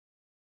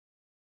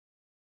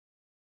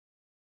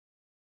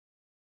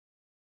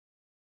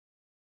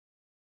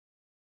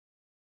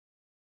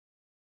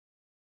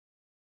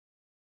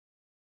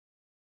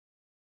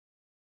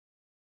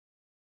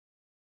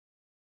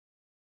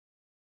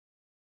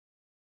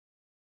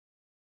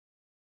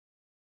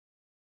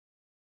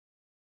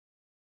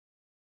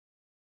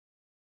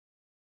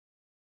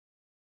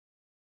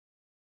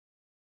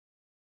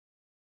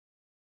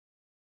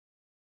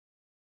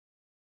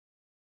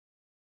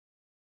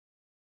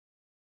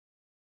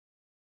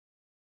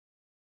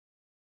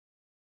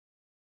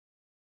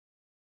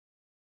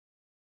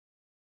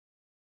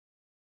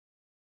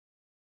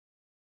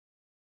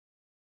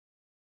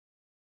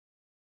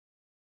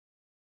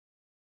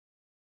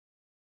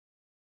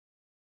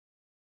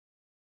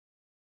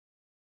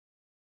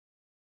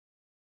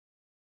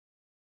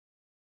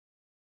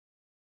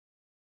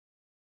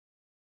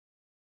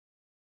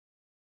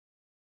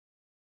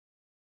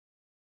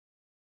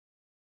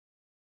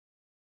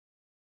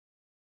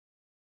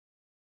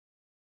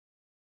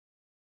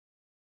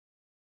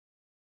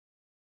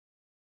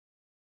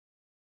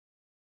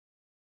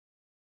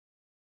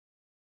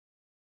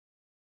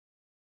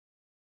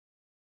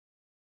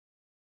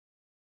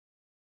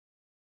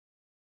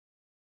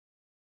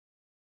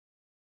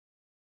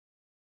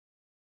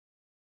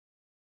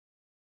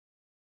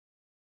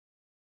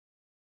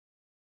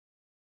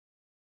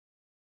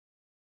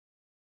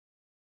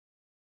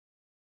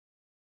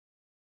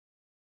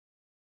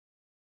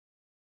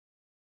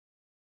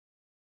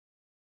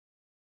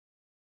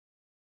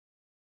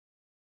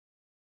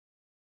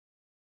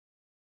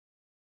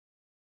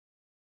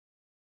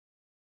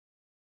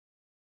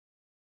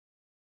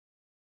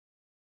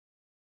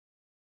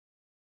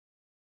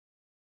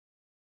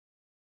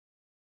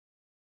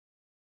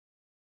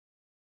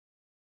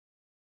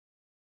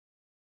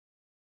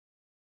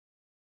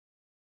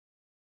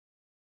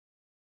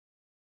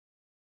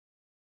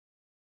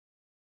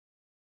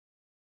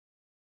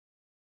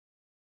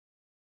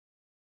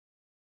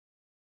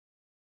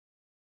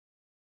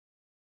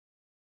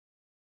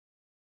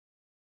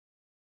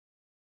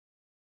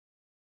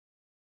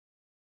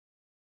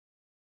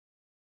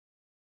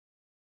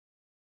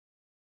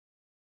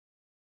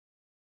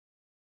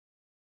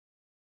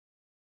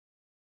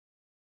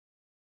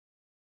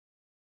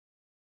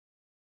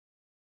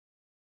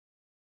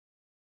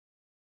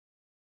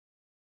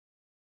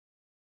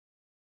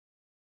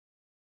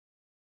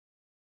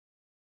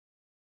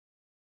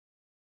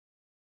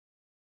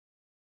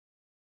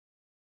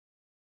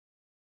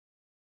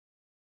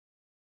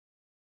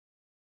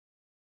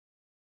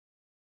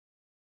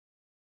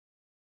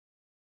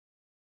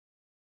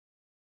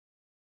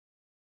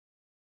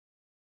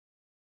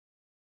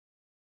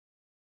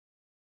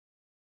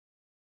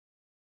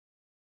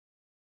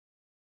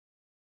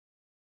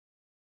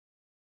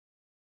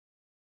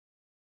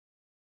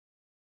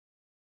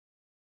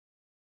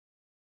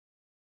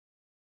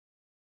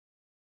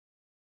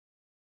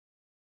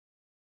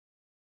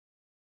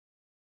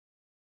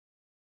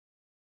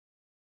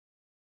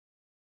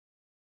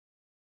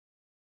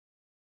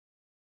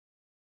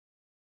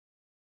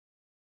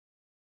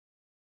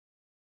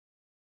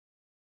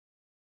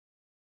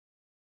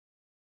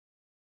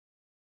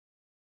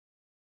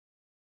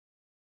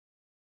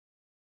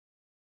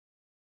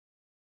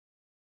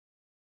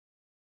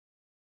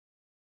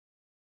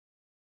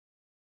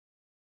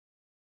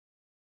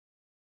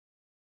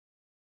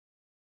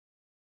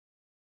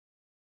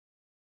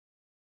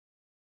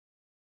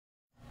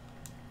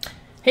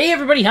Hey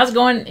everybody, how's it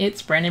going?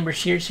 It's Brandon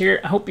Brashears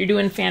here. I hope you're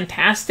doing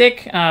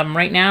fantastic.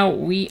 Right now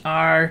we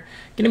are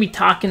going to be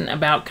talking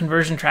about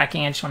conversion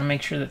tracking. I just want to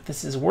make sure that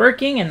this is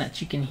working and that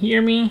you can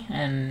hear me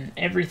and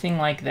everything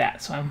like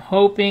that. So I'm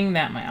hoping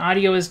that my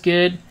audio is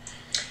good.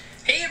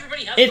 Hey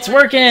everybody, how's It's it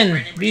going?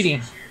 working!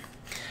 Beauty.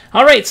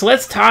 Alright, so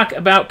let's talk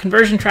about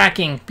conversion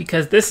tracking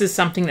because this is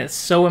something that's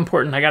so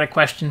important. I got a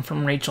question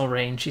from Rachel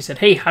Ray and she said,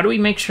 hey, how do we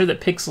make sure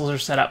that pixels are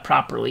set up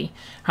properly?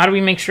 How do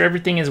we make sure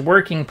everything is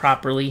working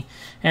properly?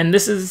 And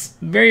this is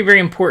very, very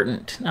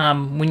important.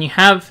 When you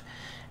have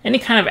any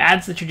kind of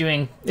ads that you're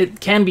doing, it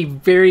can be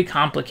very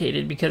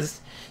complicated because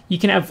you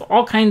can have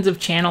all kinds of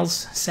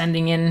channels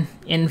sending in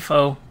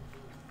info.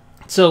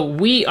 So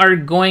we are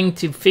going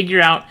to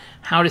figure out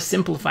how to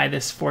simplify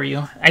this for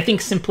you. I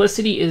think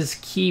simplicity is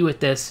key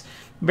with this.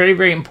 Very,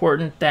 very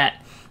important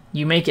that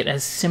you make it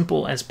as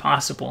simple as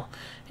possible.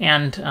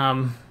 And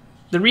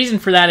the reason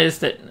for that is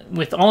that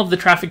with all of the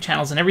traffic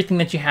channels and everything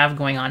that you have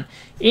going on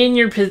in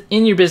your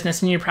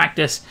business, in your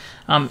practice,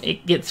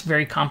 it gets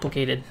very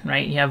complicated,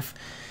 right? You have,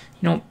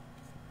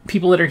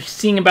 people that are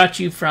seeing about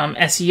you from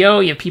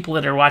SEO. You have people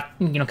that are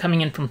coming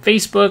in from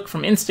Facebook,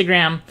 from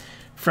Instagram,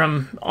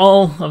 from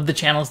all of the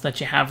channels that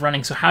you have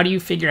running. So how do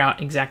you figure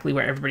out exactly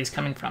where everybody's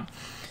coming from?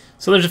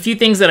 So there's a few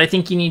things that I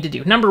think you need to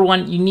do. Number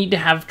one, you need to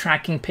have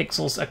tracking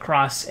pixels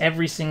across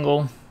every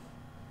single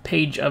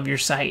page of your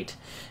site.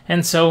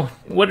 And so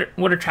what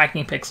are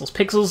tracking pixels?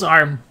 Pixels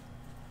are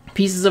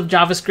pieces of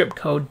JavaScript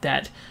code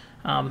that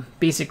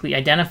basically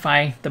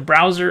identify the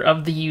browser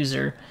of the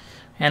user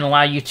and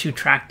allow you to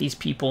track these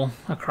people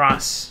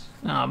across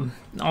all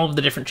of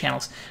the different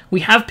channels.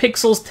 We have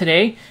pixels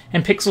today,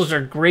 and pixels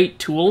are great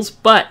tools,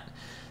 but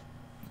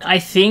I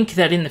think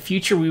that in the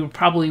future we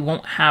probably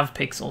won't have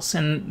pixels.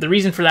 And the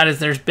reason for that is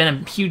there's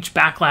been a huge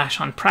backlash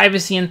on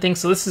privacy and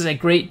things. So this is a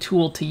great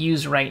tool to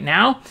use right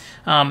now.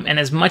 And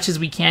as much as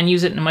we can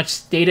use it and as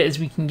much data as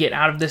we can get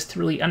out of this to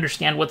really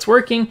understand what's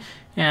working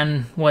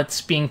and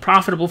what's being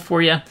profitable for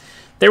you.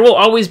 There will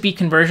always be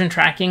conversion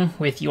tracking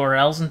with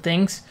URLs and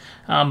things.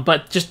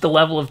 But just the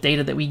level of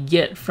data that we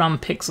get from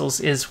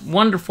pixels is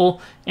wonderful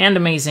and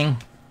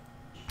amazing.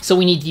 So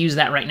we need to use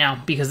that right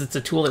now because it's a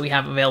tool that we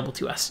have available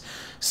to us.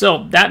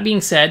 So that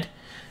being said,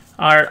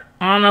 on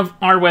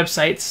our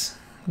websites,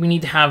 we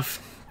need to have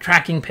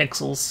tracking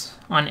pixels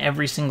on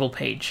every single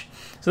page.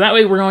 So that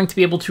way we're going to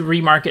be able to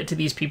remarket to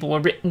these people.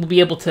 We'll be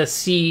able to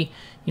see,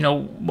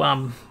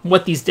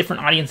 what these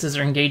different audiences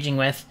are engaging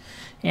with,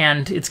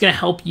 and it's going to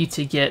help you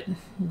to get,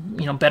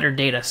 better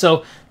data.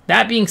 So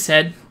that being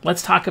said,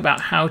 let's talk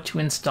about how to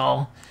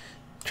install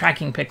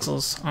tracking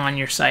pixels on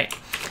your site.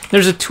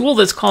 There's a tool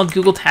that's called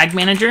Google Tag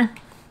Manager,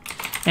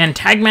 and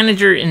Tag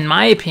Manager, in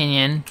my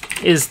opinion,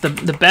 is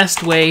the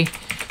best way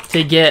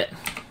to get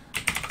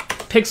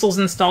pixels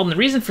installed. And the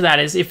reason for that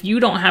is if you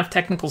don't have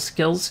technical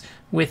skills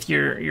with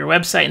your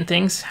website and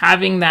things,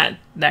 having that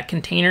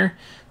container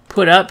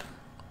put up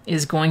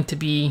is going to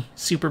be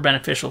super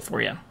beneficial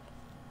for you.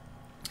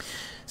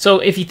 So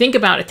if you think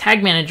about a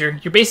tag manager,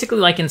 you're basically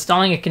like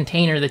installing a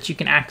container that you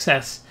can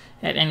access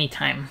at any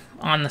time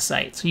on the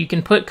site. So you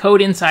can put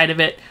code inside of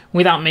it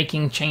without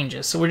making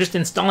changes. So we're just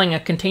installing a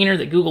container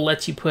that Google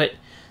lets you put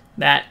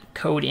that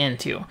code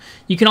into.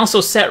 You can also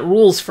set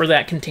rules for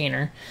that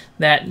container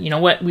that,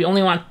 we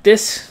only want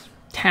this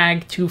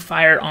tag to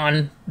fire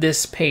on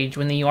this page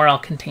when the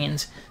URL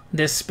contains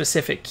this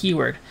specific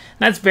keyword. And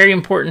that's very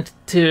important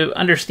to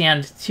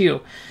understand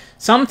too.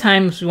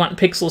 Sometimes we want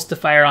pixels to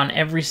fire on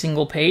every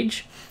single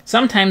page.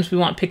 Sometimes we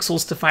want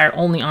pixels to fire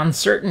only on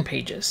certain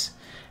pages.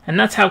 And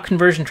that's how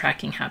conversion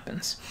tracking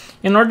happens.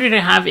 In order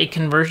to have a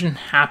conversion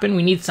happen,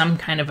 we need some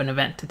kind of an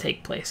event to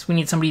take place. We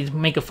need somebody to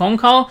make a phone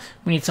call.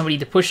 We need somebody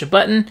to push a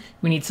button.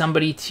 We need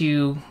somebody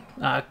to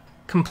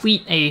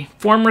complete a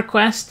form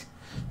request.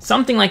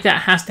 Something like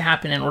that has to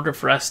happen in order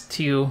for us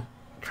to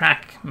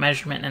track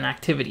measurement and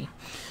activity.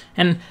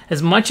 And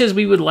as much as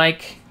we would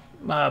like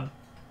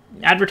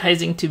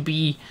advertising to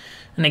be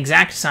an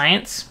exact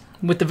science,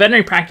 with the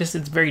veterinary practice,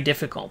 it's very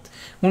difficult.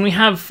 When we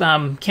have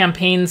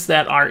campaigns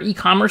that are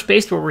e-commerce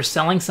based where we're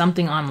selling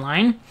something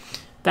online,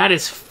 that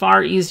is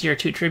far easier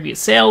to attribute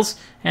sales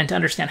and to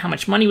understand how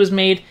much money was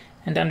made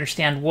and to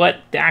understand what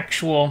the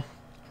actual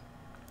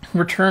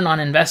return on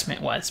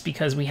investment was,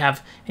 because we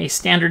have a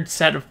standard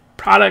set of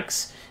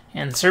products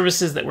and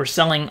services that we're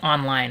selling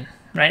online,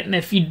 right? And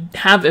if you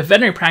have a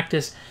veterinary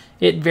practice,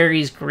 it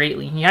varies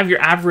greatly. You have your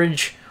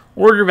average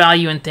order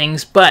value and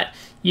things, but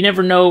you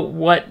never know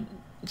what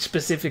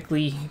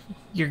specifically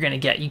you're going to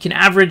get. You can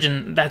average,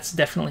 and that's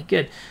definitely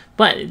good.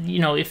 But,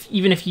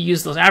 even if you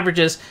use those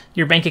averages,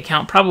 your bank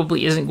account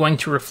probably isn't going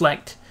to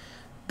reflect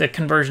the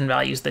conversion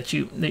values that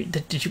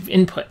you've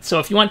input. So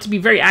if you want to be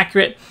very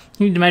accurate,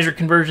 you need to measure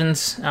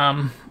conversions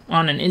on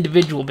an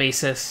individual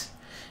basis.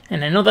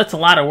 And I know that's a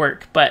lot of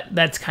work, but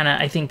that's kind of,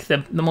 I think,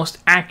 the most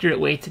accurate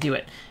way to do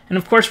it. And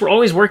of course, we're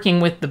always working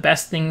with the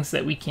best things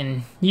that we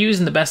can use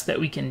and the best that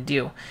we can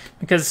do,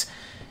 because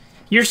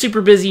you're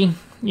super busy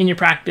in your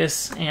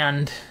practice,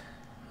 and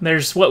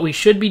There's what we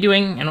should be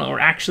doing and what we're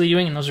actually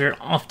doing, and those are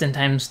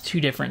oftentimes two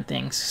different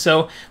things.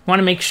 So we want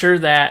to make sure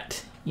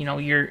that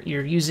you're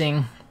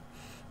using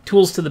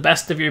tools to the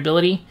best of your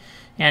ability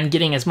and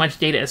getting as much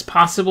data as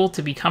possible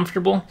to be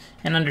comfortable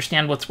and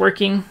understand what's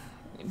working.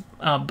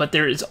 But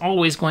there is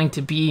always going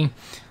to be,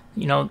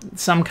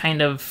 some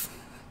kind of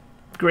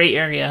gray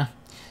area,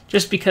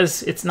 just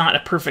because it's not a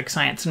perfect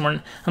science.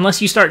 And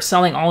unless you start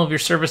selling all of your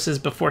services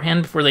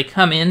beforehand, before they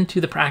come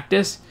into the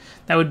practice,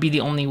 that would be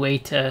the only way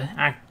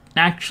to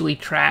actually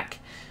track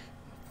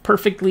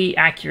perfectly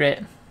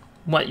accurate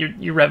what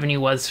your revenue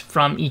was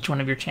from each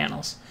one of your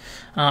channels.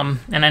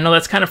 And I know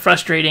that's kind of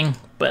frustrating,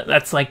 but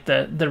that's like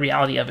the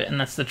reality of it, and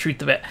that's the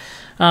truth of it.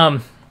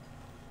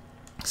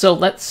 So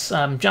let's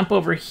jump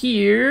over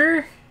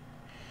here.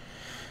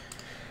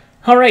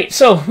 All right,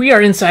 so we are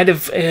inside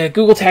of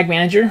Google Tag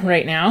Manager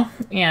right now,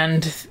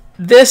 and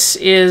this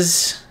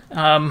is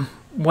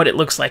what it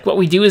looks like. What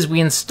we do is we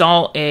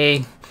install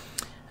a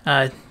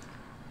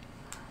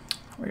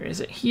where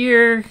is it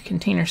here?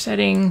 Container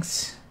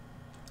settings.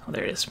 Oh,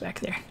 there it is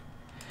back there.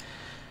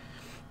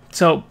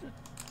 So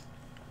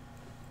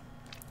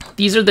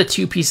these are the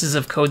two pieces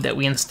of code that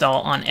we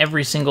install on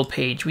every single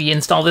page. We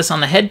install this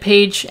on the head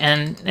page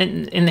and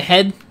in the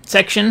head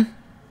section,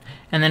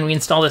 and then we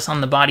install this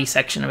on the body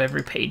section of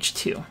every page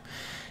too.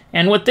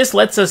 And what this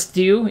lets us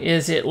do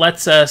is it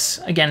lets us,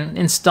 again,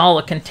 install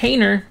a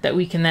container that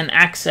we can then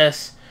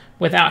access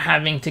without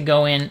having to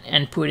go in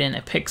and put in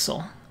a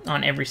pixel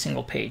on every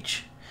single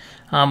page.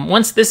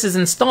 Once this is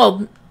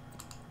installed,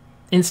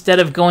 instead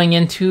of going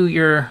into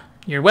your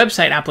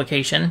website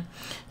application,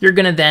 you're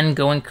going to then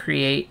go and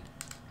create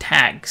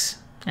tags.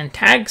 And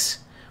tags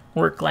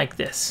work like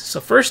this. So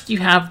first you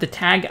have the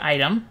tag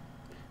item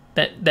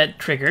that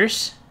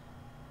triggers.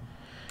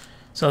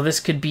 So this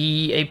could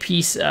be a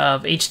piece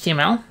of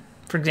HTML,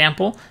 for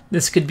example.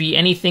 This could be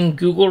anything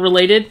Google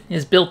related,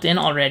 is built in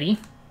already.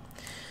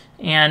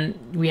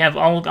 And we have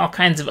all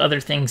kinds of other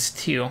things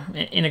too,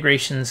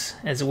 integrations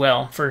as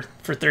well for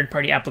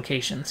third-party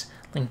applications.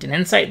 LinkedIn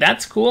Insight,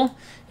 that's cool.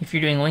 If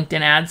you're doing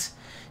LinkedIn ads,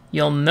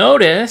 you'll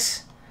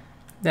notice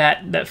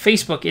that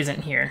Facebook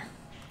isn't here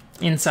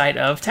inside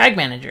of Tag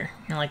Manager.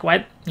 You're like,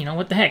 what?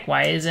 What the heck?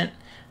 Why isn't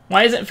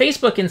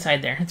Facebook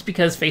inside there? It's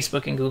because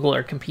Facebook and Google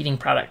are competing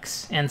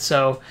products, and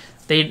so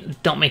they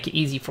don't make it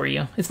easy for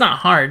you. It's not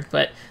hard,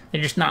 but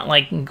they're just not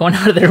like going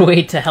out of their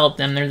way to help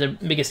them. They're the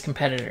biggest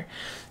competitor.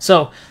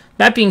 So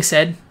that being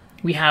said,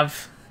 we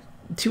have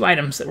two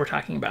items that we're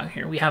talking about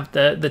here. We have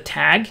the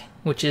tag,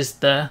 which is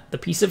the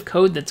piece of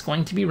code that's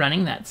going to be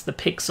running. That's the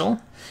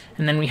pixel.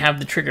 And then we have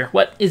the trigger.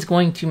 What is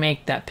going to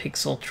make that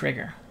pixel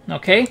trigger?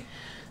 Okay?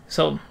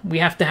 So we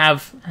have to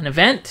have an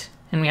event,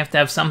 and we have to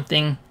have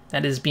something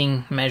that is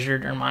being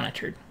measured or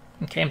monitored.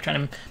 Okay, I'm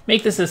trying to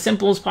make this as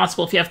simple as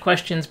possible. If you have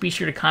questions, be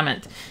sure to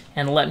comment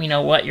and let me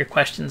know what your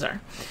questions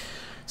are.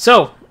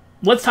 So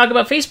let's talk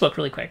about Facebook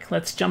really quick.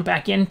 Let's jump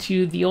back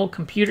into the old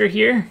computer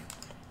here.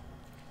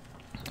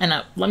 And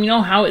let me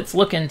know how it's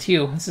looking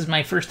too. This is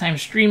my first time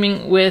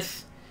streaming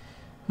with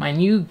my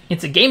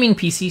it's a gaming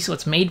PC, so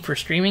it's made for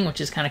streaming,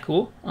 which is kind of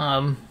cool.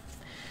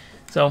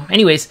 So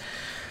anyways,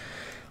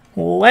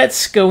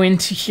 let's go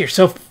into here.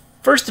 So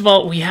first of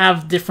all, we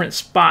have different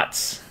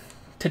spots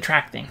to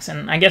track things.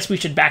 And I guess we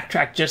should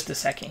backtrack just a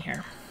second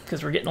here,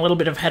 because we're getting a little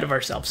bit ahead of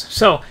ourselves.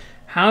 So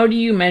how do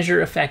you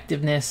measure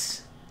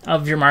effectiveness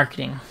of your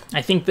marketing?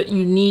 I think that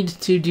you need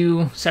to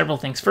do several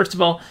things. First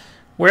of all,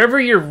 wherever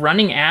you're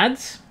running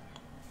ads,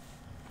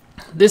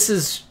 this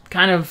is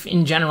kind of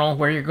in general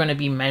where you're going to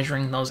be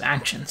measuring those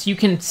actions. You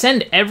can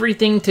send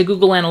everything to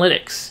Google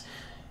Analytics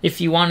if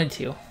you wanted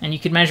to, and you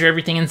could measure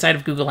everything inside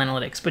of Google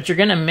Analytics, but you're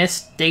going to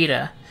miss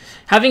data.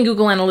 Having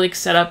Google Analytics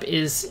set up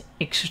is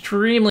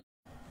extremely...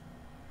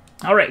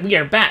 All right, we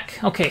are back.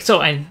 Okay,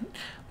 so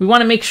we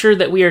want to make sure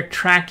that we are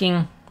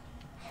tracking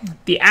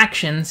the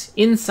actions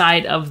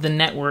inside of the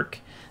network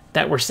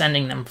that we're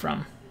sending them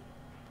from.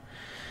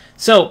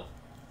 So,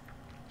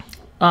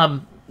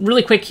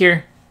 really quick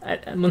here,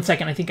 1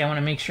 second, I think I want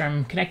to make sure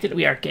I'm connected.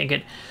 We are, okay,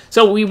 good.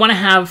 So we want to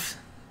have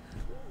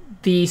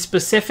the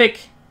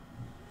specific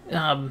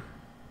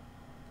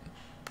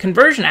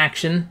conversion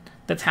action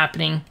that's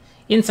happening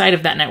inside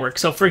of that network.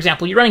 So for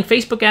example, you're running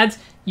Facebook ads,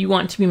 you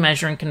want to be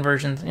measuring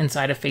conversions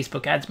inside of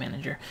Facebook Ads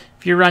Manager.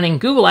 If you're running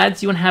Google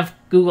ads, you want to have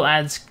Google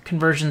ads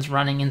conversions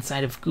running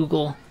inside of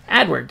Google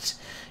AdWords.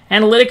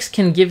 Analytics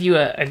can give you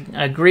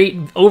a great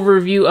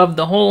overview of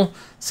the whole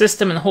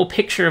system and the whole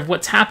picture of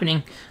what's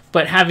happening,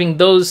 but having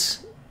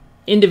those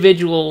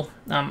individual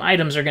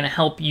items are going to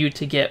help you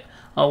to get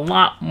a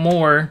lot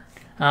more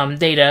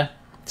data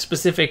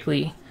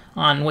specifically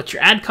on what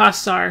your ad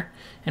costs are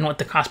and what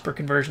the cost per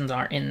conversions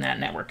are in that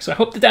network. So I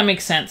hope that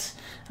makes sense,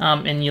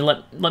 and you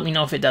let me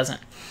know if it doesn't.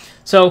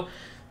 So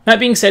that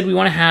being said, we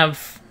want to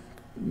have,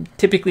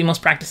 typically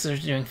most practices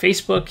are doing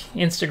Facebook,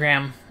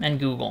 Instagram, and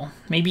Google,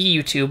 maybe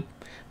YouTube,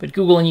 but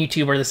Google and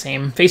YouTube are the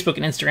same. Facebook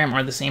and Instagram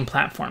are the same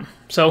platform.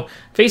 So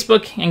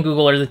Facebook and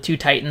Google are the two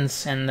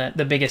titans and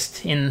the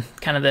biggest in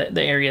kind of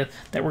the area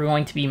that we're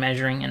going to be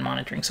measuring and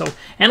monitoring. So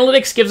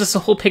analytics gives us a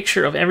whole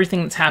picture of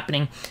everything that's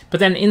happening, but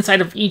then inside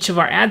of each of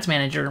our ads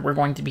manager, we're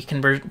going to be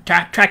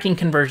tracking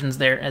conversions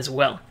there as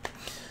well.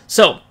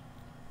 So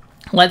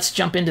let's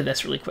jump into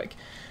this really quick.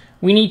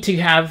 We need to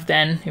have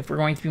then, if we're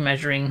going to be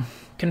measuring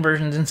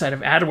conversions inside of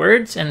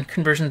AdWords and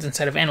conversions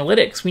inside of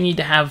analytics, we need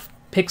to have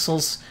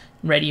pixels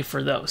ready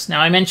for those. Now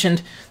I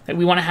mentioned that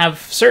we want to have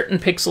certain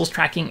pixels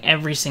tracking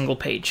every single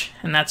page,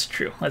 and that's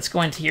true. Let's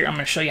go into here. I'm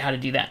going to show you how to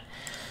do that.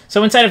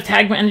 So inside of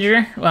Tag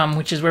Manager,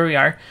 which is where we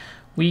are,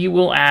 we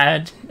will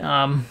add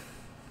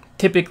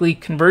typically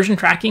conversion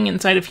tracking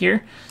inside of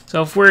here.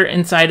 So if we're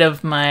inside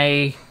of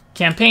my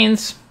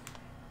campaigns,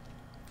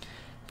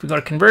 if we go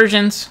to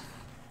conversions,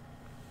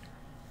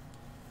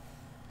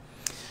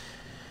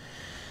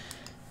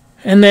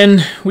 and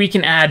then we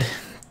can add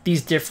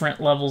these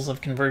different levels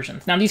of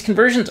conversions. Now, these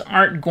conversions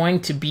aren't going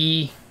to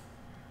be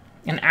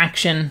an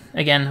action,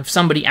 again, of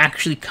somebody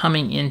actually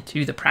coming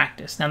into the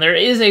practice. Now, there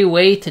is a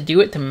way to do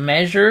it to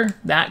measure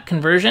that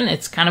conversion.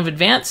 It's kind of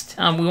advanced.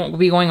 We won't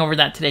be going over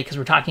that today because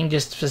we're talking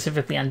just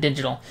specifically on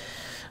digital.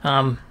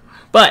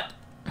 But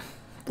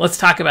let's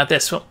talk about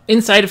this. So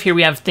inside of here,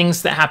 we have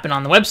things that happen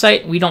on the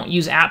website. We don't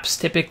use apps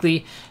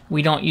typically.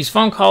 We don't use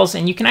phone calls,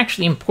 and you can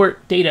actually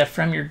import data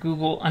from your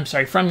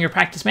from your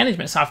practice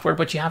management software,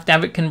 but you have to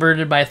have it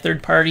converted by a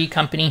third-party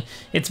company.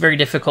 It's very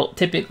difficult,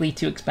 typically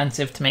too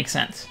expensive to make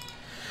sense.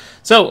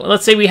 So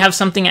let's say we have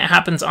something that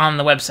happens on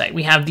the website.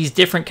 We have these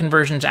different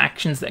conversions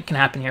actions that can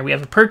happen here. We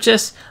have a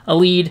purchase, a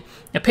lead,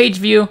 a page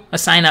view, a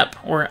sign up,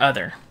 or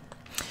other.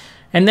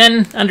 And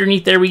then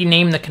underneath there, we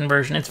name the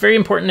conversion. It's very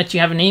important that you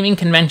have a naming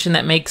convention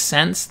that makes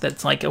sense.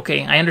 That's like,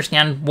 okay, I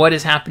understand what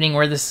is happening,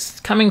 where this is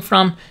coming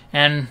from,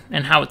 and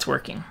how it's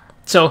working.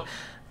 So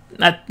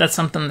that's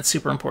something that's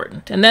super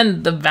important. And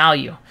then the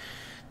value.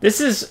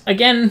 This is,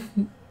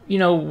 again,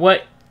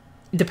 what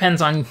depends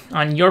on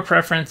your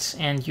preference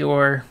and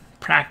your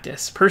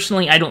practice.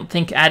 Personally, I don't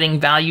think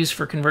adding values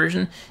for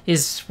conversion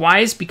is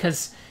wise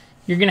because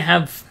you're going to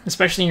have,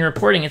 especially in your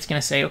reporting, it's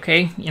going to say,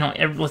 okay,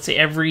 let's say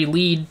every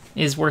lead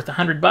is worth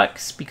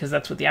 $100 because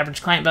that's what the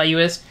average client value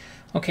is.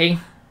 Okay,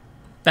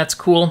 that's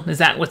cool. Is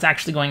that what's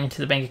actually going into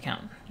the bank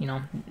account?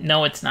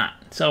 No, it's not.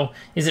 So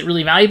is it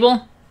really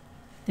valuable?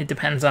 It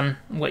depends on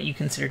what you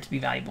consider to be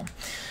valuable.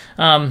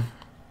 So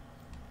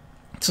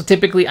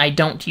typically I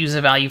don't use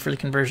a value for the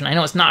conversion. I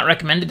know it's not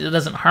recommended. It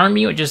doesn't harm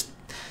you. It just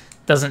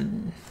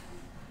doesn't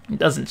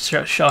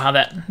show how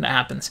that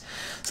happens.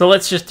 So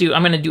let's just do,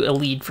 I'm going to do a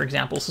lead, for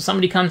example. So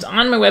somebody comes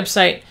on my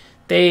website,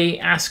 they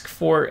ask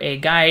for a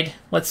guide.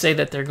 Let's say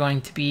that they're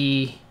going to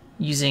be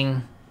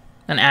using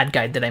an ad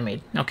guide that I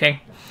made,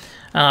 okay?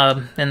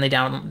 Then they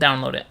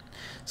download it.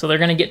 So they're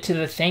going to get to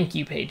the thank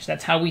you page.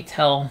 That's how we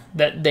tell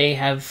that they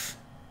have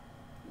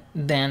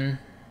then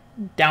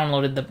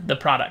downloaded the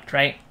product,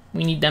 right?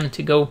 We need them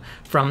to go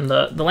from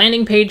the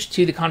landing page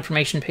to the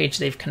confirmation page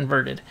they've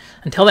converted.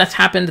 Until that's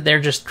happened,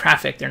 they're just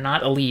traffic. They're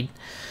not a lead.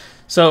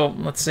 So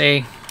let's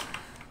say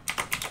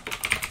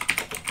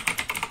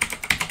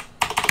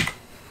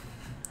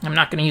I'm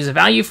not going to use a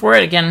value for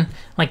it. Again,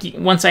 like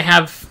once I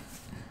have,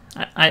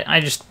 I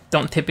just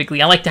don't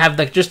typically, I like to have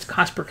just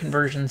cost per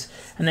conversions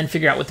and then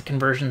figure out what the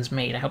conversion's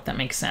made. I hope that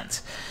makes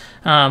sense.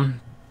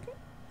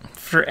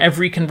 For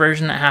every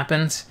conversion that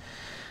happens,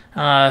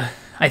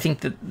 I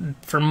think that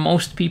for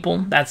most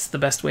people, that's the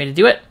best way to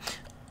do it.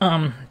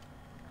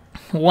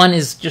 One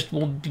is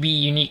will be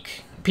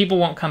unique. People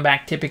won't come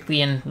back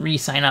typically and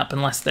re-sign up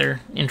unless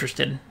they're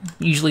interested.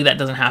 Usually that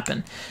doesn't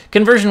happen.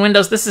 Conversion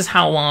windows, this is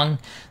how long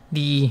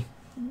a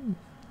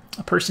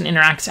person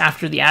interacts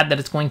after the ad that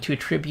it's going to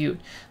attribute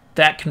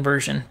that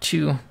conversion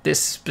to this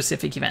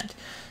specific event.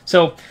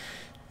 So,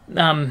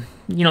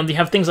 you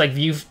have things like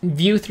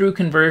view through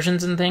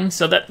conversions and things.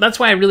 So that's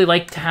why I really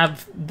like to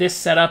have this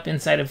set up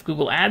inside of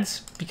Google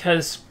Ads,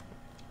 because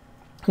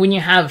when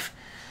you have,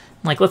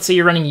 like, let's say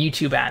you're running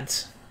YouTube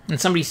ads and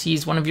somebody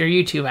sees one of your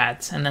YouTube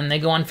ads and then they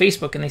go on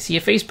Facebook and they see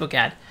a Facebook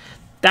ad.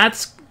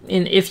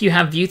 If you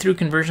have view through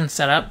conversions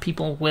set up,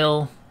 people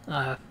will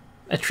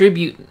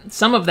attribute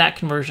some of that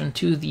conversion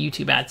to the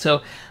YouTube ad.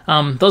 So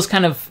those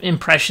kind of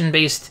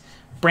impression-based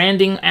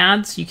branding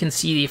ads, you can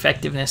see the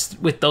effectiveness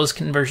with those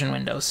conversion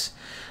windows.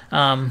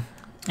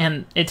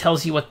 And it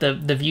tells you what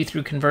the view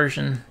through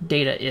conversion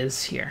data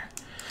is here.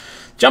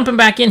 Jumping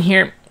back in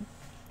here,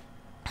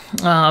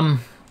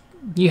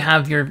 you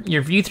have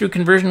your view through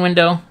conversion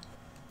window,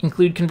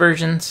 include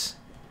conversions,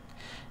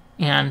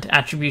 and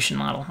attribution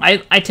model.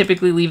 I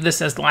typically leave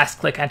this as the last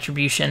click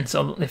attribution.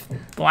 So if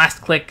the last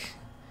click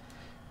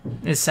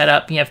is set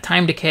up, you have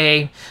time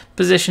decay,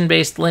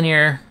 position-based,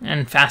 linear,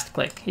 and fast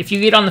click. If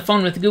you get on the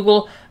phone with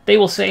Google, they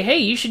will say, hey,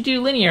 you should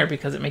do linear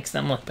because it makes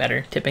them look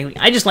better, typically.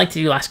 I just like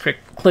to do last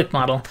click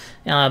model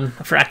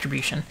for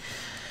attribution.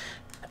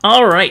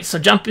 All right, so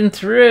jumping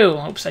through.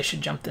 Oops, I should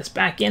jump this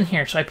back in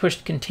here. So I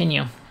pushed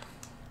continue.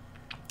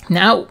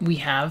 Now we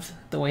have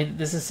the way that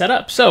this is set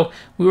up. So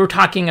we were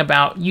talking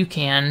about you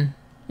can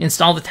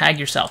install the tag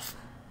yourself.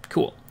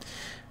 Cool.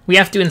 We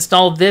have to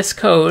install this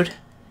code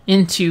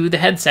into the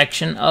head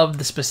section of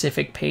the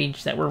specific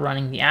page that we're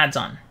running the ads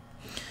on.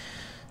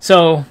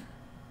 So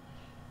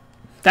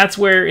that's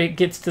where it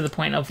gets to the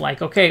point of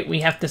like, okay,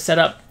 we have to set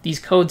up these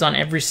codes on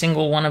every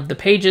single one of the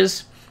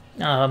pages.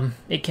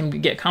 It can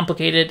get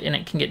complicated and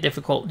it can get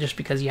difficult just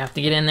because you have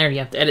to get in there, you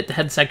have to edit the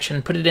head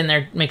section, put it in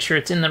there, make sure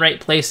it's in the right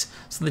place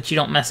so that you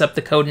don't mess up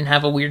the code and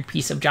have a weird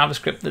piece of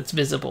JavaScript that's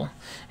visible.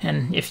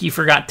 And if you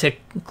forgot to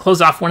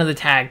close off one of the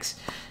tags,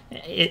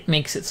 it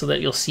makes it so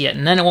that you'll see it,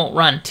 and then it won't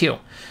run too.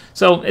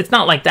 So it's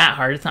not like that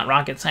hard, it's not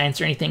rocket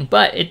science or anything,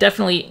 but it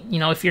definitely, you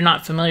know, if you're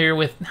not familiar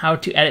with how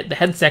to edit the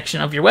head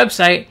section of your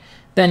website,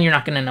 then you're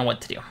not going to know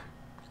what to do.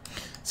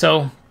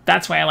 So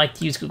that's why I like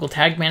to use Google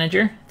Tag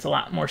Manager. It's a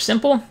lot more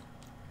simple.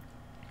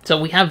 So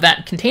we have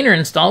that container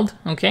installed,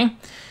 okay?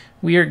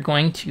 We are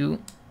going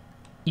to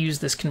use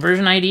this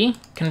conversion ID,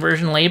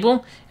 conversion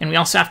label, and we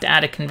also have to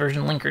add a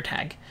conversion linker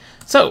tag.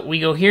 So we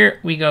go here,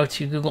 we go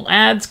to Google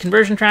Ads,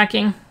 conversion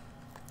tracking.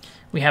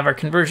 We have our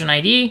conversion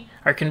ID,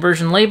 our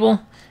conversion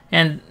label,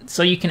 and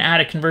so you can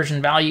add a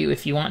conversion value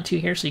if you want to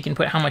here. So you can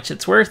put how much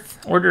it's worth,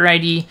 order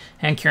ID,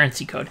 and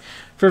currency code.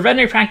 For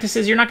veterinary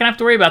practices, you're not going to have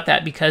to worry about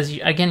that because,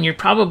 again, you're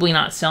probably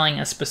not selling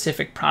a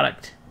specific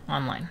product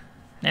online.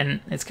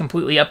 And it's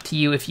completely up to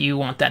you if you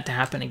want that to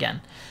happen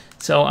again.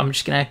 So I'm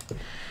just going to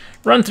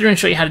run through and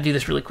show you how to do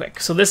this really quick.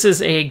 So this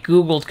is a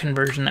Googled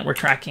conversion that we're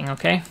tracking,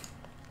 okay?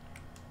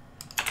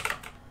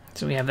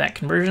 So we have that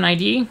conversion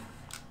ID,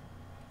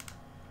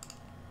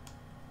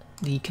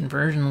 the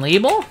conversion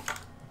label,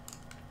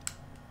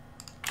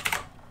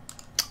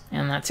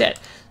 and that's it.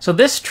 So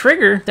this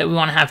trigger that we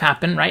want to have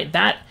happen, right,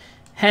 that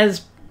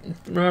has,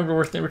 remember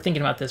we're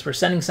thinking about this, we're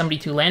sending somebody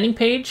to a landing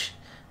page,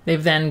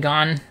 they've then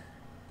gone,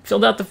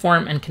 filled out the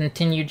form, and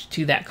continued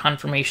to that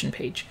confirmation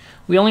page.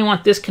 We only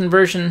want this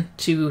conversion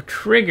to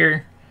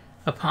trigger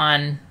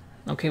upon,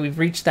 okay, we've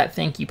reached that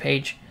thank you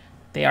page,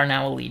 they are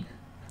now a lead.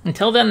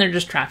 Until then, they're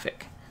just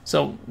traffic.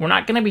 So we're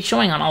not going to be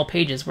showing on all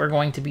pages, we're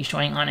going to be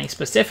showing on a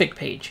specific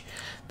page.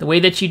 The way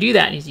that you do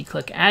that is you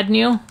click Add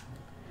New, you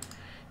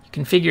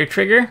configure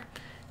trigger,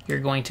 you're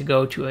going to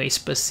go to a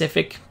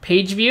specific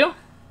page view,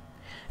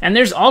 and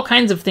there's all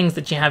kinds of things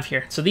that you have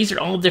here. So these are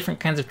all different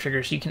kinds of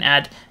triggers. You can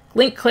add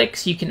link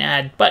clicks, you can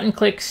add button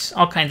clicks,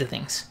 all kinds of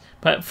things.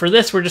 But for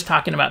this, we're just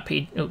talking about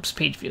page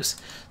views.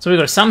 So we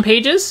go to some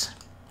pages,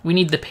 we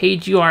need the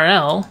page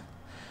URL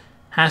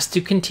has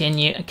to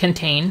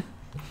contain,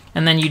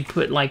 and then you'd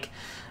put like,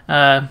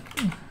 you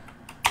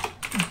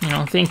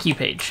know, thank you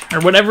page,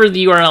 or whatever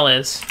the URL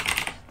is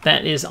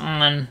that is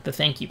on the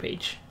thank you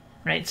page,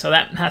 right? So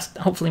that has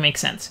to hopefully make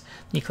sense.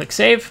 You click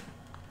save.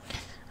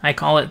 I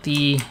call it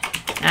the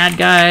ad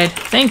guide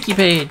thank you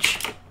page,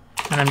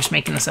 and I'm just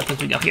making this up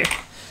as we go here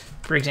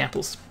for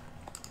examples.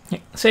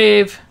 Hit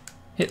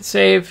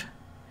save,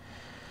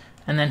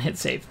 and then hit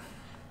save.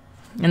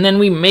 And then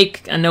we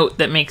make a note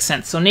that makes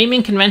sense. So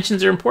naming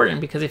conventions are important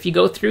because if you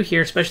go through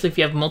here, especially if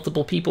you have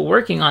multiple people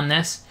working on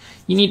this,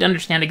 you need to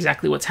understand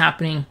exactly what's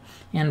happening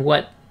and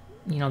what,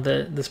 you know,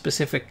 the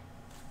specific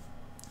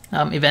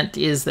event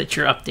is that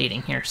you're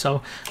updating here.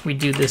 So we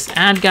do this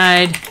ad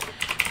guide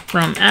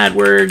from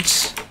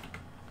AdWords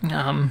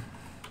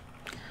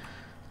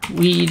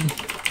lead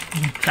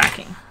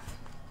tracking.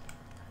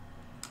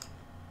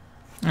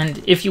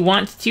 And if you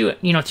want to,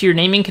 you know, to your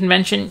naming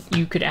convention,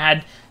 you could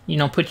add, you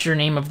know, put your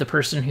name of the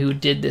person who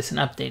did this and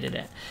updated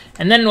it.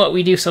 And then what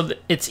we do, so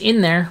that it's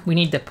in there, we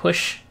need to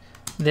push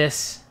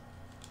this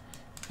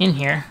in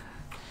here.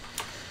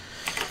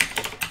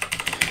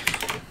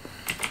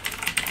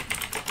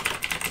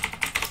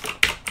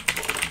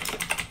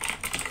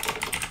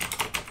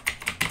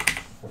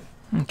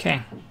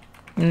 Okay,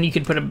 and you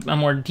could put a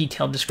more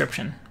detailed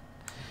description.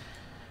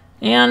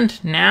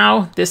 And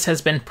now this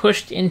has been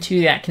pushed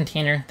into that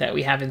container that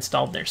we have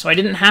installed there. So I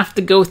didn't have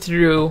to go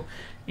through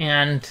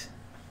and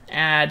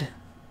add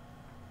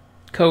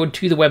code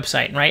to the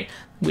website, right?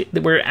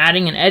 We're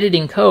adding and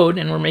editing code,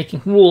 and we're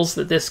making rules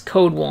that this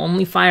code will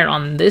only fire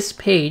on this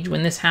page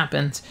when this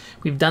happens.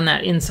 We've done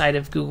that inside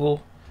of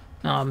Google,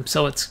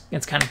 so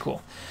it's kind of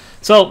cool.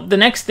 So the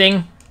next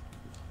thing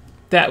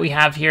that we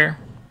have here,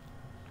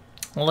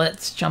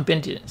 let's jump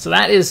into it. So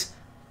that is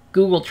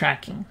Google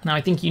tracking. Now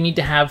I think you need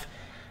to have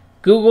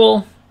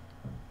Google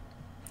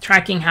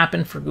tracking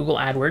happen for Google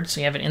AdWords.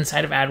 So you have it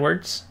inside of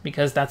AdWords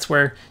because that's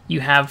where you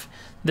have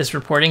this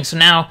reporting. So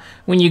now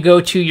when you go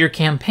to your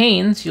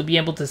campaigns, you'll be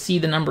able to see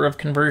the number of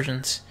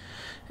conversions,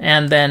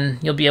 and then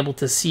you'll be able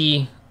to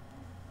see,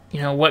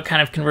 you know, what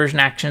kind of conversion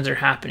actions are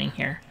happening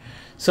here.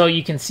 So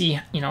you can see,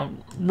 you know,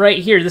 right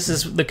here, this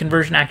is the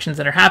conversion actions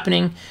that are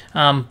happening.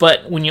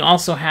 But when you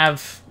also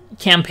have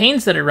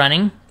campaigns that are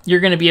running, you're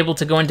going to be able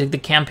to go into the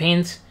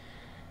campaigns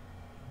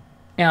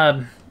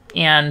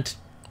and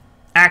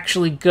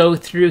actually go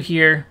through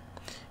here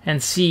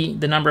and see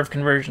the number of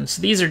conversions.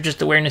 So these are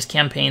just awareness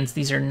campaigns.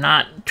 These are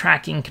not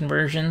tracking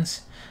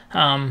conversions.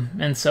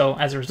 And so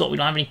as a result, we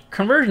don't have any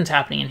conversions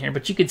happening in here,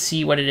 but you could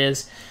see what it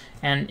is,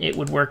 and it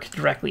would work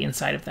directly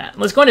inside of that.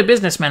 Let's go into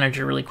Business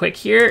Manager really quick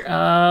here.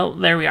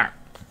 There we are.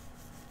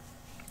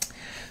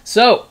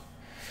 So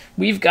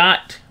we've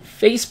got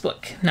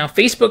Facebook. Now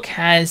Facebook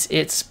has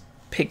its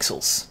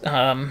pixels.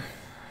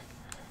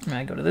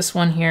 I go to this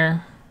one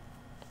here.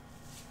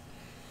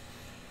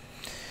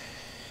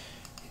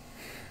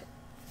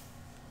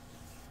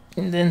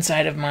 And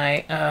inside of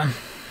my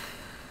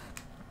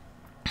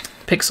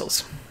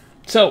pixels.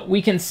 So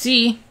we can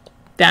see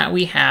that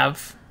we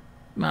have,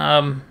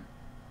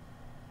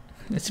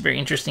 it's very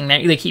interesting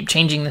that they keep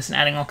changing this and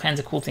adding all kinds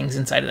of cool things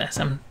inside of this.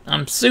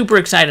 I'm super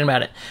excited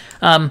about it.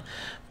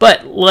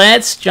 But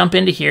let's jump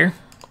into here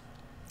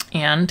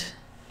and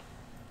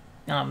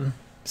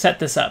set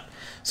this up.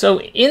 So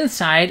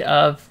inside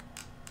of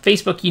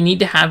Facebook, you need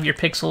to have your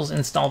pixels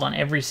installed on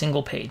every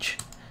single page.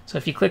 So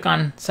if you click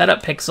on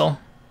Setup Pixel,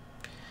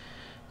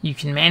 you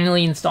can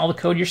manually install the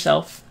code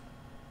yourself.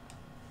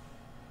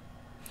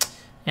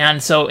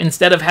 And so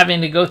instead of having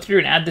to go through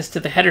and add this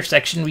to the header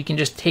section, we can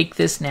just take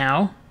this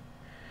now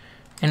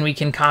and we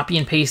can copy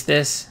and paste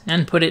this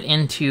and put it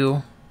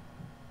into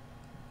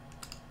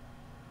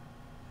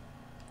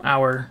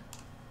our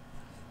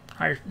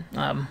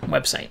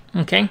website.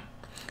 Okay,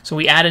 so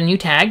we add a new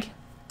tag.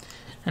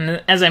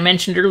 And as I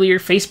mentioned earlier,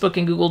 Facebook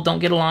and Google don't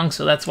get along,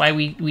 so that's why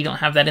we don't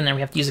have that in there.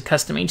 We have to use a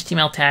custom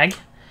HTML tag.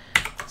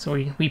 So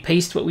we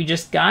paste what we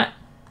just got.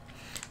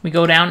 We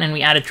go down and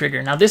we add a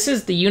trigger. Now this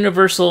is the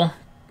universal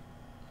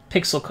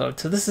pixel code.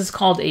 So this is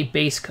called a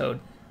base code.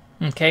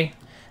 Okay?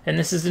 And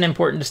this is an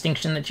important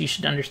distinction that you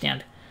should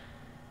understand.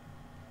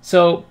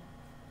 So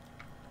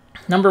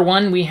number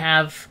one, we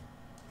have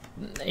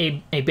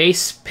a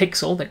base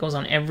pixel that goes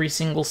on every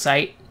single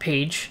site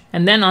page.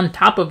 And then on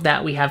top of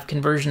that, we have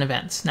conversion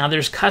events. Now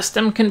there's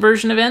custom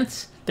conversion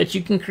events that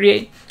you can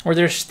create, or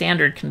there's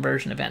standard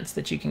conversion events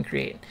that you can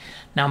create.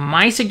 Now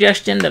my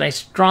suggestion that I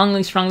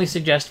strongly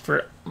suggest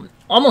for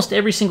almost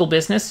every single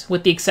business,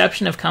 with the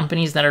exception of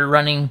companies that are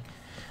running,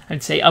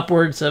 I'd say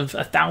upwards of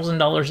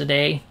 $1,000 a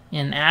day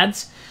in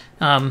ads,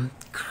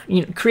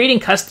 creating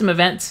custom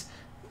events,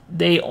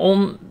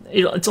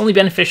 it's only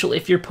beneficial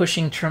if you're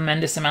pushing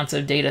tremendous amounts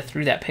of data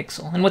through that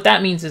pixel. And what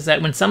that means is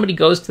that when somebody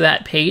goes to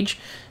that page,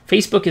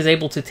 Facebook is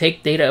able to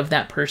take data of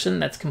that person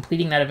that's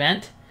completing that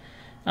event,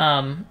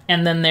 and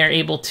then they're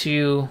able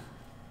to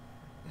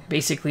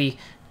basically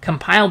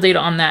compile data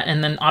on that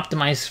and then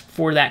optimize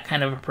for that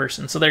kind of a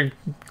person. So they're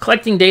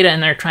collecting data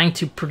and they're trying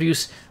to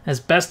produce as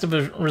best of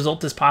a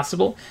result as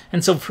possible.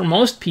 And so for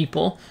most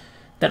people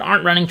that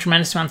aren't running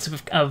tremendous amounts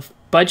of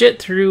budget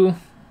through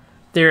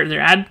their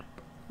ad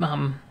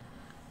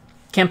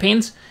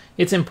campaigns,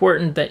 it's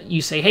important that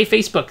you say, hey,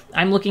 Facebook,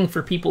 I'm looking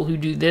for people who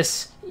do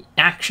this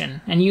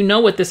action. And you know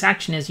what this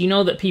action is. You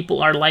know that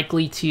people are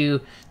likely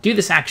to do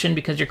this action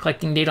because you're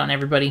collecting data on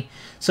everybody.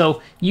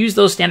 So use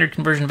those standard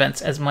conversion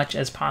events as much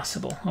as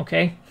possible,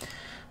 okay?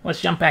 Let's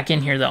jump back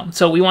in here, though.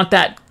 So we want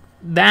that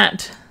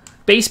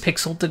base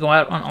pixel to go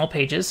out on all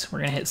pages. We're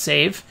going to hit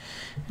save,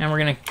 and we're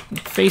going to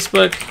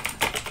Facebook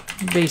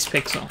base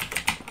pixel.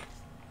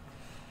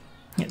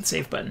 Hit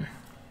save button.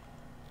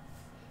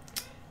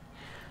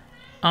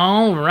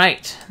 All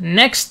right,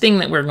 next thing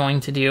that we're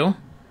going to do,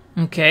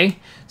 okay,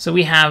 so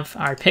we have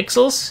our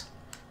pixels.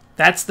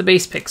 That's the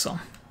base pixel.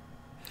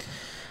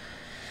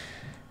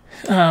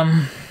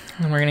 And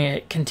we're going to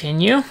hit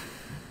continue.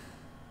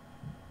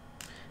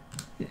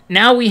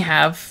 Now we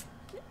have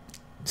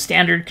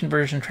standard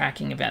conversion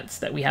tracking events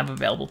that we have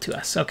available to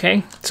us,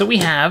 okay? So we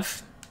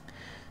have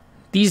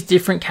these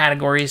different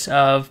categories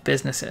of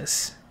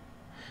businesses.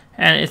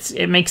 And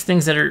it makes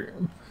things that are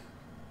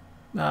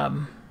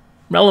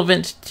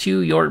relevant to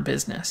your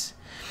business.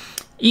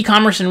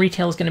 E-commerce and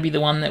retail is going to be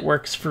the one that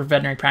works for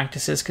veterinary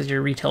practices because you're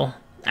a retail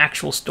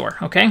actual store,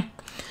 okay?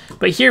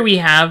 But here we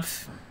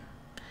have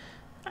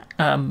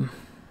all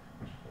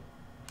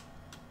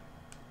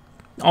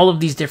of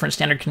these different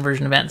standard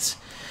conversion events.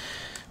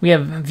 We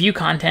have view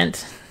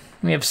content.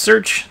 We have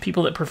search,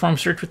 people that perform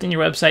search within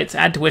your websites.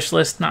 Add to wish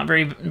list, not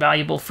very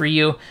valuable for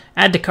you.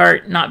 Add to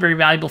cart, not very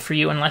valuable for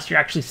you unless you're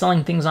actually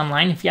selling things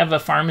online. If you have a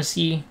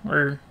pharmacy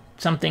or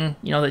something,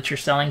 you know, that you're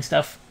selling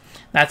stuff,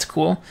 that's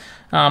cool.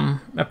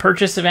 A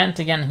purchase event,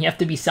 again, you have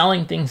to be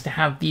selling things to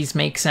have these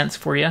make sense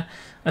for you.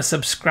 A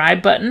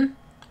subscribe button,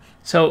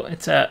 so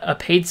it's a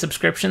paid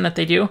subscription that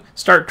they do.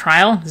 Start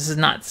trial, this is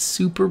not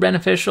super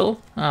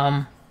beneficial.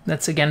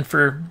 That's again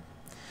for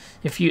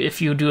if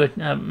you do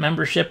a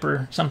membership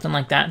or something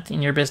like that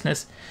in your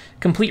business.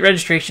 Complete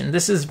registration,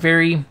 this is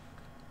very,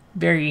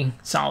 very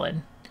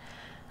solid.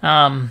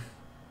 And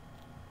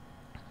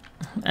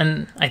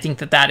I think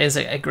that is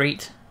a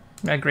great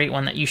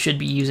one that you should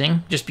be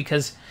using, just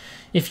because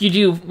if you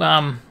do,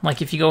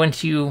 like if you go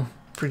into,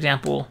 for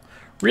example,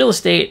 real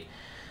estate,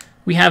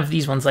 we have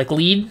these ones like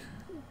lead.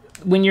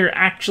 When you're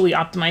actually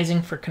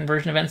optimizing for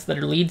conversion events that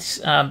are leads,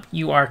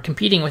 you are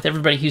competing with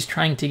everybody who's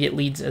trying to get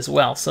leads as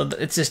well. So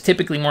it's just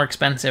typically more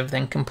expensive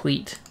than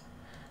complete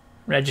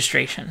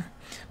registration.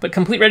 But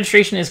complete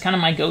registration is kind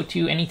of my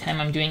go-to anytime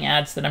I'm doing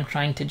ads that I'm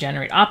trying to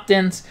generate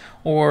opt-ins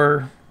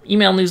or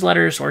email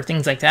newsletters or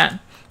things like that.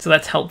 So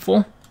that's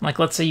helpful. Like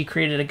let's say you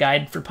created a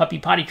guide for puppy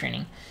potty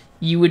training.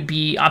 You would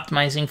be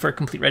optimizing for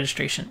complete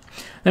registration.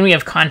 Then we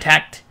have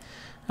contact.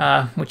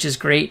 which is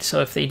great.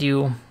 So if they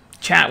do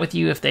chat with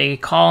you, if they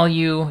call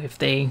you, if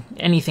they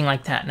anything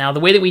like that. Now,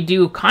 the way that we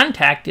do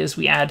contact is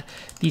we add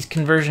these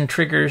conversion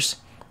triggers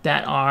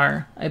that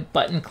are a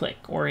button click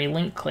or a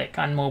link click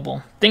on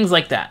mobile, things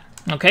like that.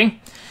 Okay,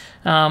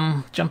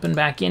 jumping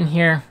back in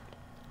here.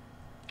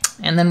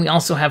 And then we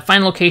also have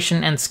find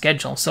location and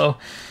schedule. So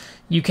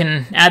you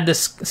can add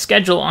this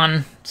schedule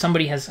on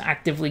somebody has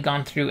actively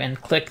gone through and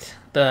clicked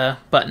the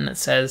button that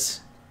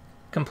says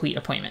complete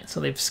appointment. So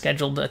they've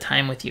scheduled a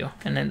time with you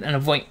and then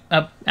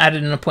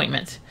added an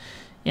appointment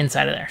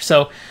inside of there.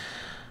 So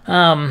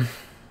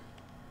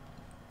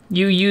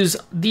you use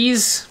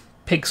these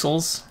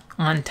pixels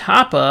on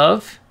top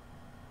of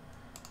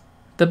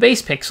the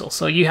base pixel.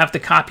 So you have to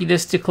copy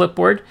this to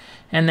clipboard,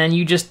 and then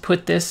you just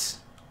put this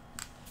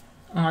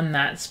on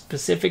that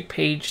specific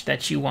page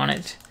that you want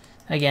it,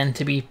 again,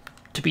 to be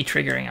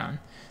triggering on.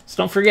 So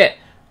don't forget,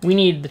 we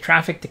need the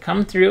traffic to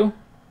come through,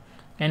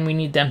 and we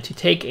need them to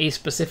take a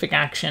specific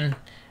action,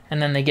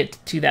 and then they get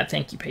to that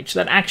thank you page. So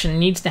that action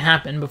needs to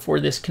happen before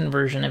this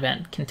conversion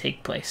event can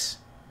take place.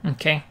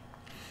 Okay?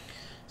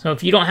 So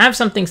if you don't have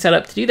something set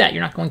up to do that,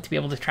 you're not going to be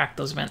able to track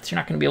those events. You're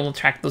not going to be able to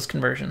track those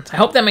conversions. I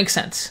hope that makes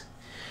sense.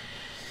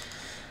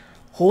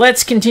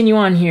 Let's continue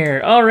on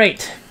here. All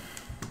right.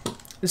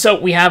 So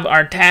we have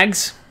our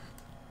tags.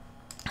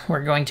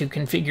 We're going to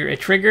configure a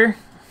trigger.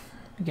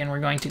 Again, we're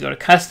going to go to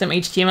custom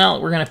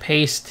HTML. We're going to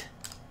paste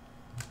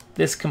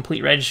this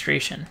complete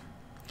registration.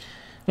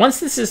 Once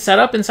this is set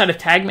up inside of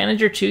Tag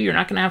Manager 2, you're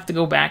not going to have to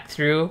go back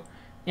through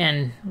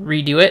and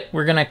redo it.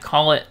 We're going to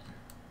call it,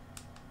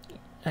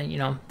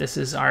 this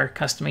is our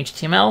custom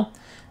HTML,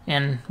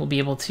 and we'll be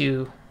able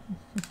to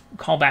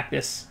call back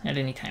this at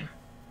any time.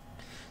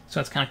 So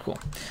that's kind of cool.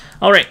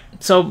 All right,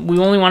 so we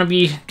only want to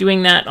be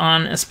doing that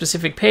on a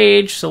specific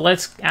page. So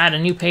let's add a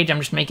new page. I'm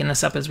just making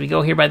this up as we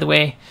go here, by the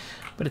way,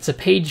 but it's a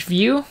page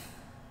view.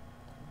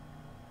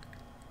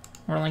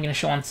 We're only going to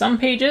show on some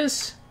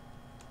pages.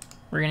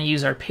 We're going to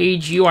use our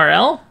page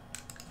URL,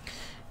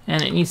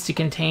 and it needs to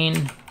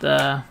contain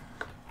the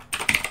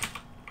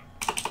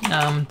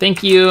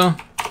thank you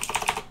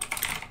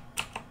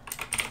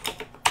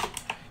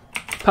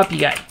puppy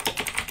guide,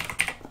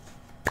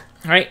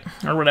 all right,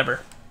 or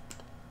whatever.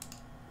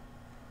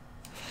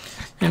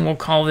 And we'll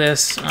call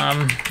this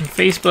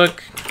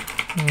Facebook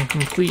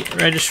complete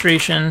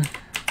registration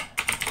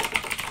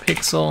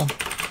pixel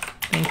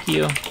thank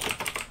you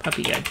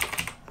puppy guide.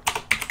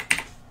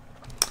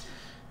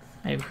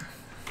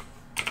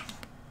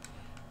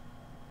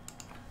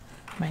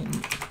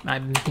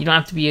 You don't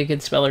have to be a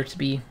good speller to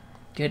be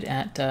good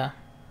at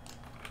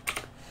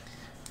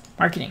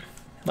marketing.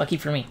 Lucky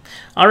for me.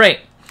 All right,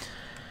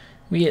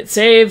 we hit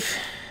save.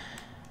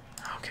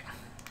 Okay,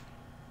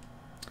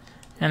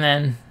 and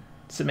then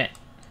submit.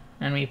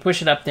 And we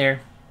push it up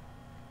there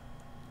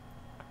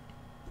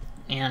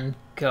and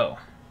go.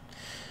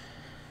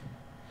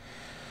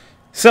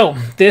 So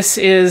this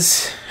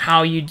is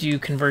how you do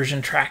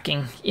conversion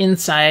tracking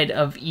inside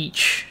of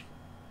each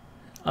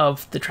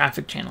of the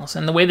traffic channels.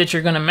 And the way that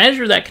you're going to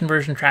measure that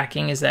conversion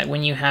tracking is that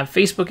when you have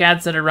Facebook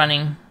ads that are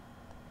running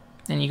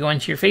and you go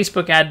into your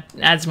Facebook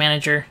ads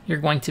manager, you're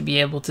going to be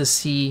able to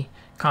see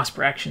cost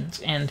per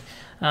actions. And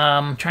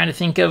I'm trying to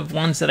think of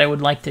ones that I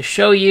would like to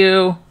show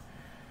you.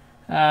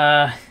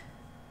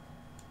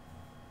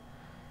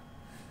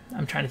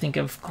 I'm trying to think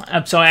of,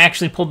 so I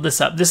actually pulled this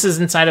up. This is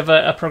inside of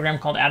a program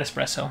called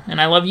AdEspresso, and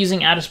I love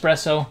using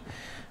AdEspresso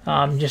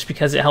just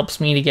because it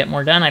helps me to get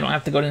more done. I don't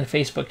have to go into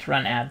Facebook to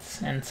run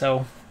ads, and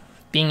so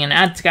being an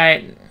ads guy,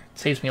 it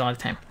saves me a lot of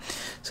time.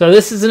 So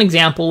this is an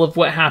example of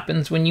what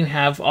happens when you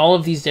have all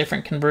of these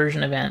different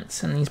conversion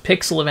events and these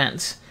pixel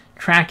events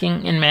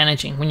tracking and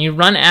managing. When you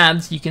run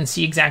ads, you can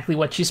see exactly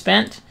what you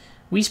spent.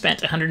 We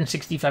spent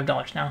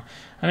 $165. Now,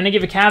 I'm going to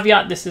give a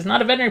caveat. This is not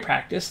a veterinary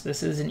practice.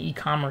 This is an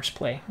e-commerce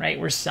play, right?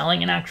 We're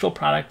selling an actual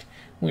product.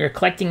 We are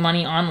collecting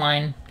money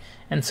online,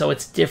 and so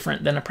it's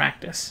different than a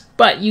practice.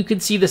 But you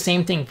could see the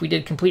same thing. If we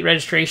did complete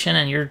registration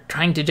and you're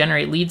trying to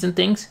generate leads and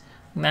things,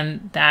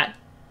 then that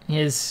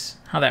is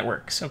how that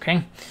works,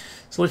 okay?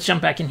 So let's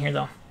jump back in here,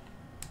 though.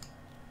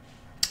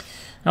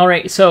 All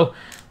right, so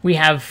we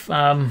have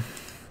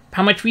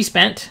how much we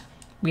spent.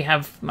 We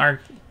have our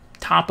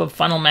top of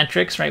funnel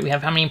metrics, right? We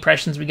have how many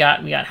impressions we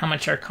got how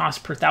much our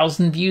cost per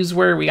 1,000 views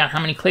were, we got how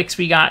many clicks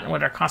we got, and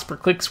what our cost per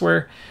clicks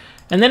were.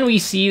 And then we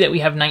see that we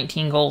have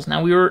 19 goals.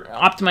 Now we were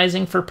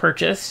optimizing for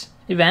purchase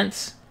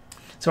events.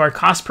 So our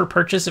cost per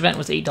purchase event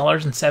was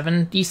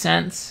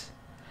 $8.70.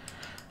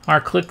 Our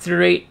click-through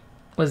rate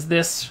was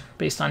this,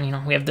 based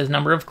on, we have the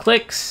number of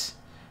clicks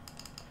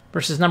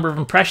versus number of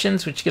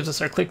impressions, which gives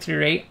us our click-through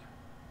rate.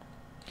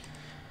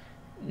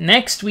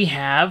 Next, we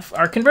have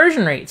our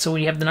conversion rate. So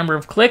we have the number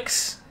of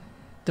clicks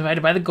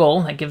divided by the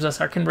goal. That gives us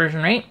our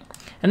conversion rate.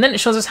 And then it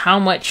shows us how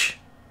much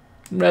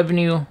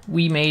revenue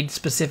we made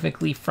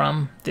specifically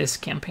from this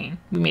campaign.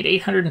 We made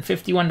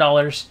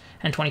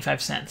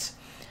 $851.25.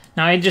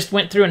 Now, I just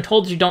went through and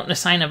told you don't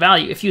assign a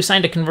value. If you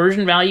assigned a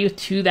conversion value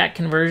to that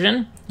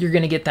conversion, you're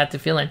going to get that to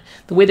fill in.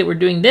 The way that we're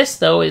doing this,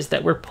 though, is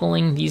that we're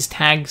pulling these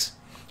tags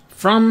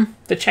from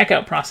the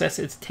checkout process.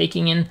 It's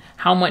taking in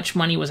how much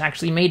money was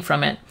actually made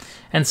from it.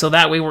 And so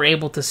that way we're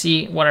able to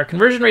see what our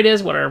conversion rate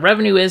is, what our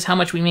revenue is, how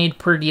much we made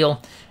per deal,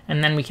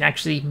 and then we can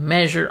actually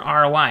measure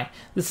ROI.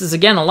 This is,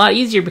 again, a lot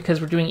easier because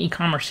we're doing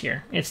e-commerce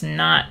here. It's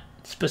not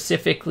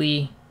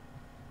specifically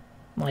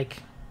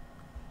like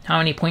how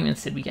many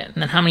appointments did we get,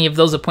 and then how many of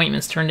those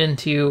appointments turned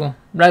into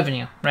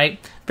revenue, right?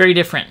 Very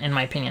different, in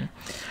my opinion.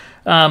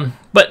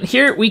 But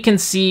here we can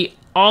see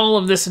all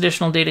of this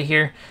additional data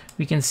here.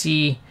 We can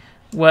see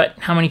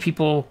how many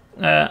people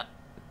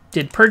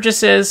did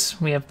purchases.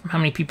 We have how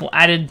many people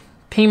added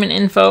payment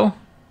info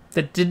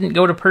that didn't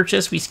go to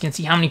purchase. We can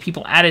see how many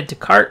people added to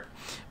cart.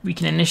 We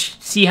can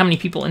see how many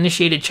people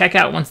initiated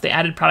checkout once they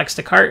added products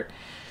to cart.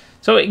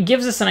 So it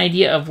gives us an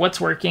idea of what's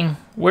working,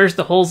 where's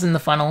the holes in the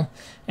funnel,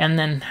 and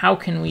then how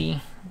can we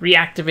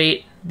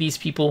reactivate these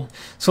people.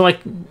 So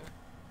like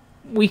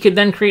we could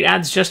then create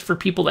ads just for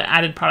people that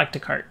added product to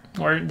cart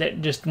or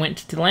that just went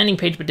to the landing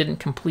page but didn't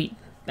complete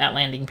that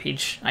landing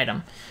page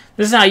item.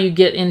 This is how you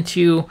get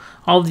into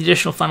all the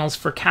additional funnels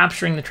for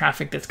capturing the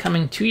traffic that's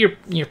coming to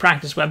your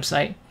practice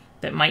website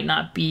that might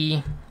not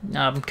be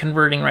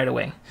converting right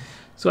away.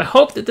 So I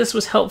hope that this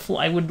was helpful.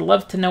 I would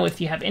love to know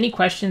if you have any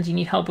questions, you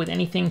need help with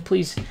anything,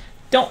 please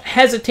don't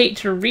hesitate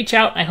to reach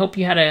out. I hope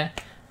you had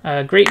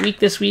a great week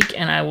this week,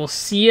 and I will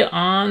see you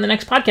on the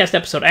next podcast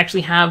episode. I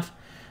actually have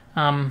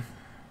an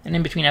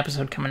in-between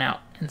episode coming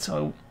out, and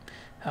so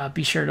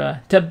be sure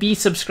to be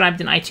subscribed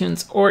in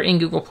iTunes or in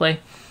Google Play,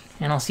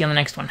 and I'll see you on the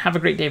next one. Have a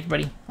great day,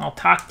 everybody. I'll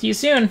talk to you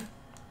soon.